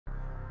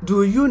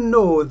Do you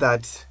know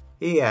that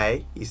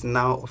AI is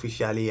now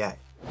officially AI?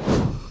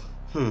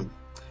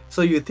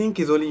 So you think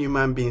it's only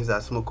human beings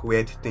that smoke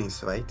weird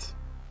things, right?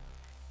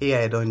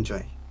 AI don't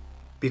join.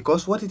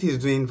 Because what it is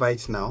doing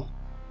right now,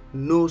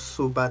 no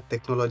sober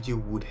technology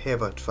would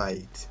ever try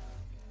it.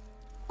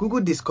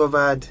 Google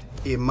discovered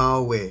a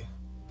malware.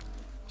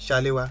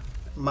 Shalewa,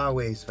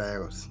 malware is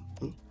virus.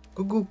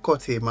 Google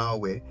caught a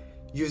malware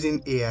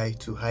using AI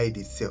to hide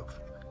itself.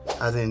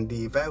 As in,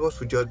 the virus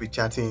would just be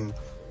chatting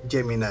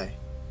Gemini.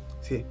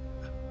 Say,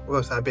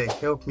 Ross, I beg,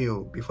 help me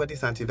before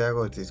this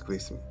antivirus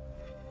disgrace me.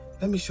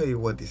 Let me show you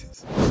what this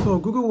is. So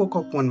Google woke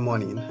up one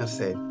morning and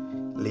said,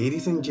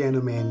 ladies and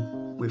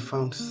gentlemen, we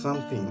found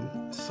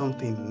something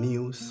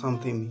new,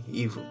 something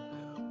evil.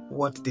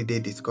 What did they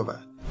discover?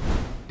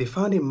 They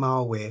found a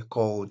malware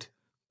called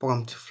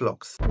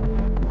PromptFlux.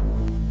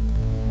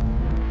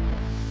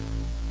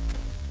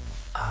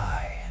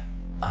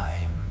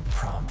 I'm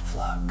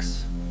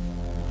PromptFlux.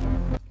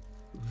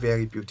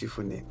 Very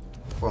beautiful name,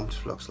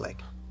 PromptFlux. Like,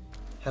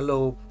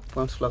 hello,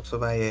 PromptFlux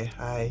over here.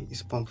 Hi,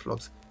 it's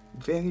PromptFlux.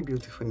 Very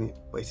beautiful name,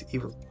 but it's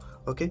evil.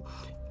 Okay,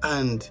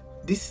 and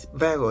this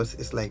virus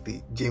is like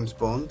the James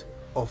Bond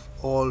of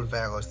all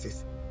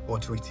viruses,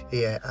 but with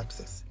AI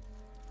access.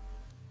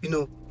 You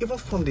know, even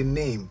from the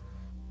name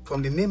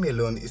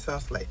alone, it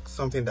sounds like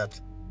something that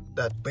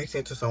breaks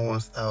into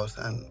someone's house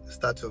and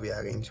starts to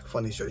rearrange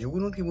furniture. You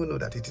wouldn't even know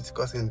that it is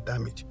causing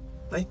damage,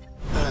 right?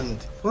 And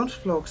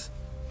PromptFlux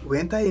will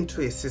enter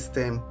into a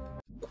system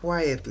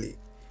quietly,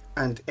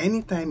 and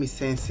anytime it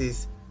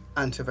senses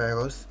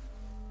antivirus,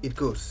 it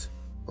goes,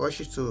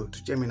 rushes to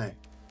Gemini.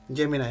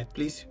 Gemini,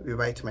 please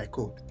rewrite my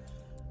code.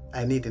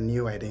 I need a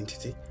new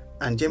identity.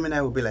 And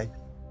Gemini will be like,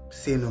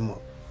 say no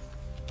more.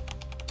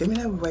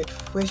 Gemini will write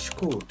fresh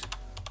code.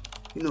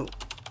 You know,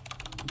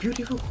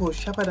 beautiful code,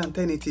 sharper than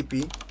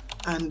 1080p,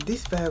 and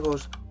this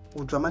virus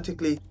will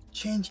dramatically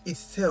change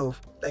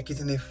itself like it's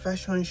in a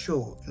fashion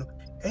show. You know,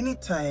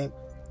 anytime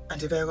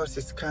antivirus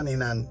is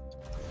scanning and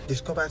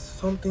discovers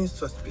something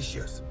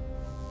suspicious,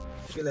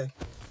 it'll be like,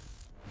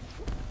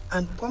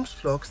 and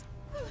PromptFlux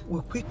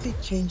will quickly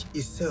change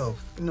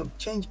itself, you know,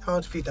 change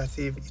outfit as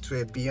if it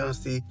were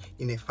Beyonce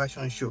in a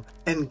fashion show.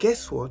 And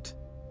guess what?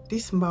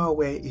 This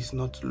malware is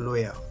not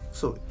loyal.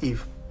 So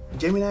if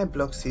Gemini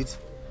blocks it,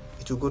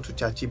 it will go to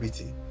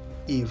ChatGPT.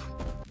 If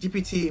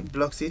GPT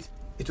blocks it,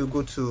 it will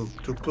go to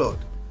Claude.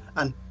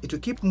 And it will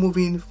keep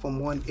moving from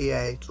one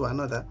AI to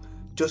another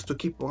just to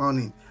keep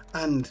running.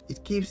 And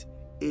it keeps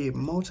a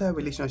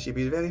multi-relationship.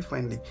 It's very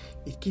friendly.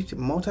 It keeps a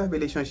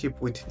multi-relationship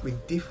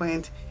with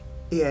different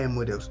AI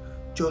models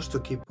just to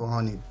keep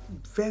running.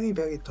 Very,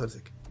 very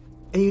toxic.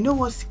 And you know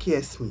what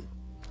scares me,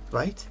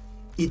 right?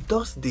 It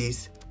does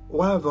this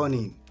while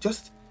running.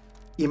 Just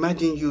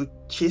imagine you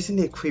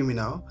chasing a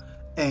criminal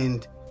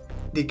and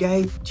the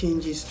guy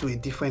changes to a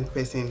different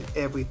person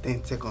every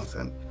 10 seconds.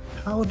 And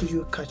how do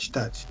you catch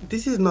that?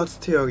 This is not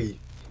theory.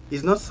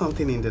 It's not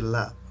something in the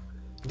lab.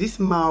 These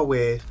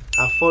malware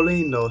are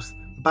following us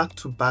back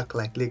to back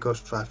like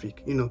Lagos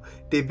traffic. You know,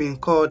 they've been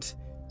caught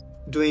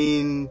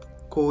doing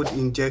code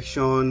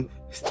injection,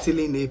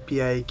 stealing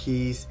API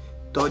keys,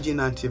 dodging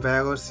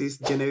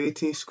antiviruses,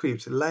 generating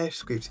scripts, live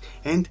scripts,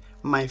 and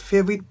my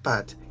favorite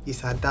part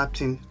is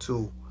adapting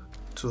to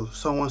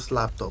someone's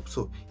laptop.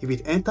 So if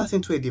it enters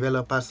into a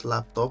developer's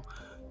laptop,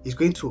 it's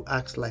going to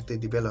act like the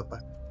developer.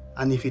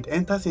 And if it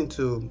enters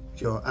into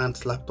your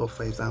aunt's laptop,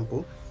 for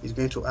example, it's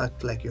going to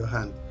act like your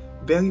aunt.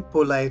 Very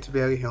polite,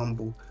 very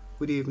humble.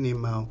 Good evening,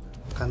 Mal.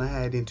 Can I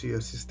hide into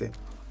your system?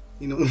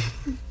 You know.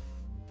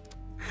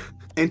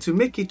 And to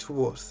make it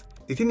worse,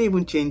 the thing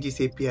even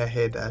changes API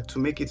header to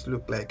make it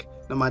look like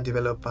normal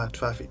developer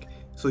traffic.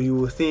 So you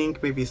will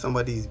think maybe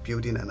somebody is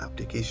building an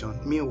application.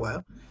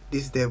 Meanwhile,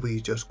 this devil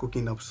is just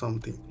cooking up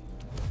something,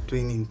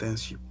 doing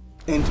internship.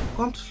 And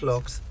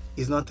PromptFlux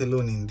is not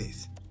alone in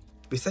this.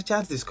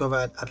 Researchers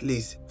discovered at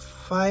least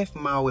 5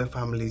 malware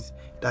families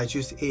that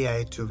use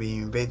AI to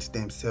reinvent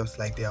themselves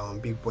like they are on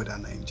Big Brother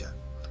Ninja.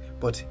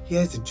 But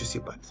here's the juicy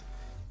part.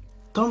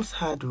 Tom's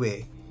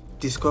Hardware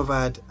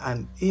discovered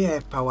an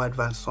AI-powered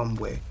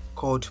ransomware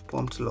called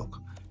PromptLock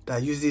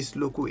that uses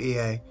local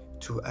AI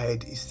to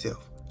hide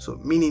itself. So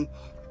meaning,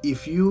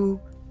 if you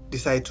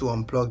decide to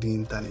unplug the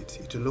internet,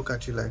 it will look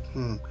at you like,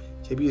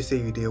 maybe you say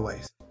you did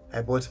wise.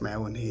 I bought my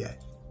own AI.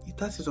 It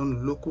has its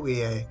own local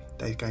AI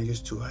that it can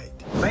use to hide.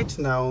 Right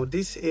now,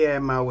 these AI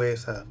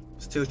malwares are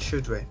still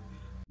children.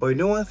 But you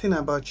know one thing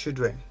about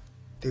children?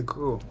 They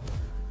grow.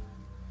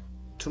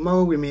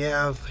 Tomorrow we may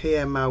have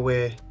AI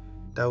malware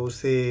that will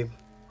say,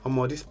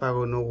 this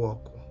Paro no work.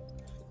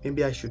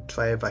 Maybe I should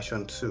try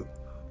version 2.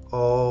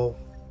 Or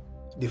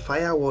the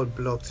firewall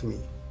blocked me.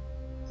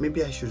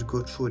 Maybe I should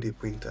go through the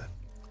printer.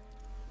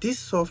 This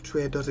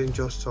software doesn't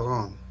just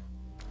run.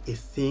 It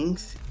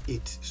thinks,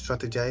 it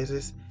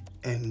strategizes,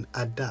 and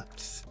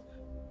adapts.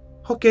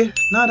 Okay,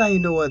 now that you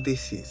know what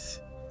this is,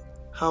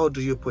 how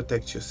do you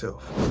protect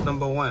yourself?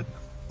 Number 1,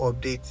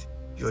 update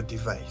your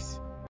device.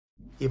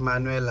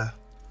 Emanuela,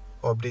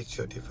 update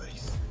your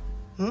device.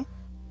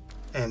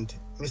 And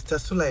Mr.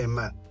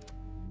 Sulaiman,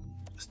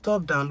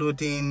 stop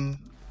downloading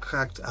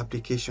cracked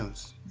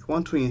applications. You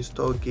want to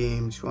install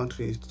games, you want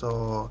to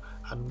install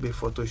Adobe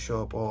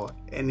Photoshop or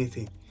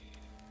anything.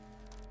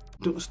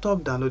 Don't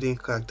stop downloading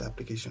cracked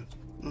applications.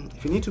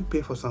 If you need to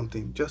pay for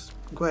something, just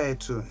go ahead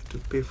to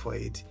pay for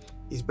it.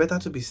 It's better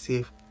to be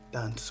safe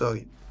than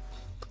sorry.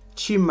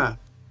 Chima,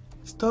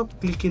 stop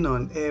clicking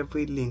on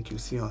every link you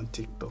see on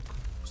TikTok.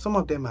 Some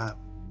of them are,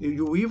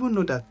 you will even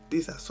know that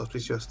these are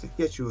suspicious things,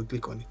 yet you will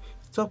click on it.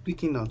 Stop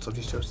clicking on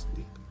suspicious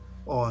things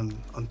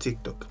on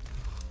TikTok.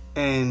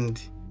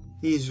 And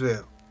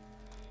Israel,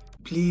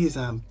 please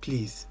and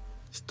please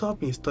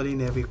stop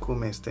installing every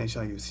Chrome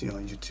extension you see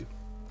on YouTube.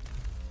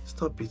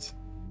 Stop it.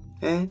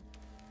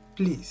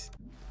 Please.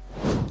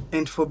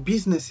 And for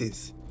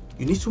businesses,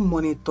 you need to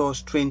monitor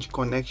strange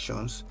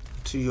connections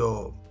to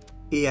your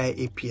AI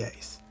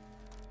APIs.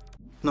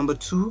 Number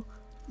 2,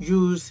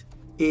 use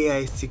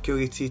AI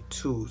security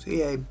tools,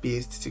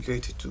 AI-based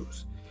security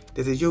tools.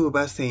 There's a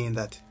Yoruba saying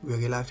that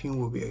we're laughing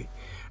wobere.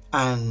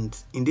 And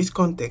in this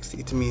context,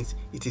 it means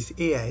it is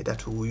AI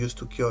that we will use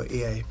to cure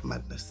AI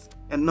madness.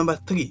 And number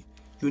 3,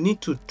 you need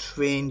to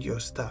train your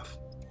staff.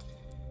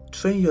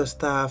 Train your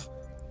staff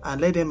and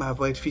let them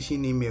avoid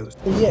phishing emails.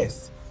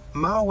 Yes,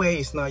 malware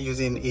is not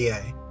using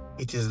AI.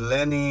 It is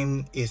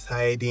learning, it's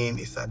hiding,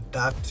 it's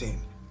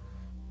adapting.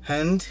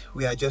 And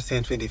we are just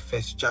entering the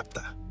first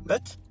chapter.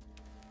 But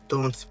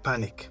don't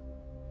panic.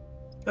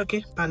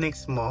 Okay, panic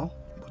small,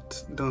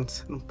 but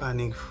don't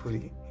panic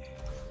fully.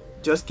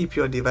 Just keep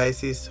your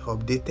devices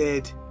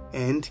updated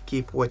and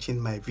keep watching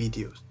my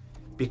videos.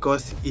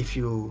 Because if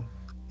you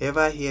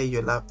ever hear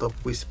your laptop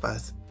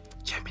whispers,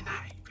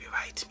 "Gemini,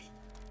 rewrite me,"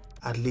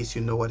 at least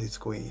you know what is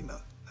going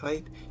on,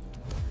 right?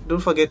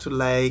 Don't forget to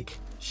like,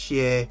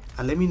 share,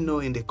 and let me know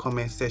in the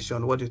comment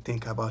section what you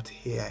think about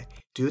AI.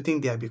 Do you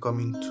think they are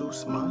becoming too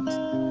smart?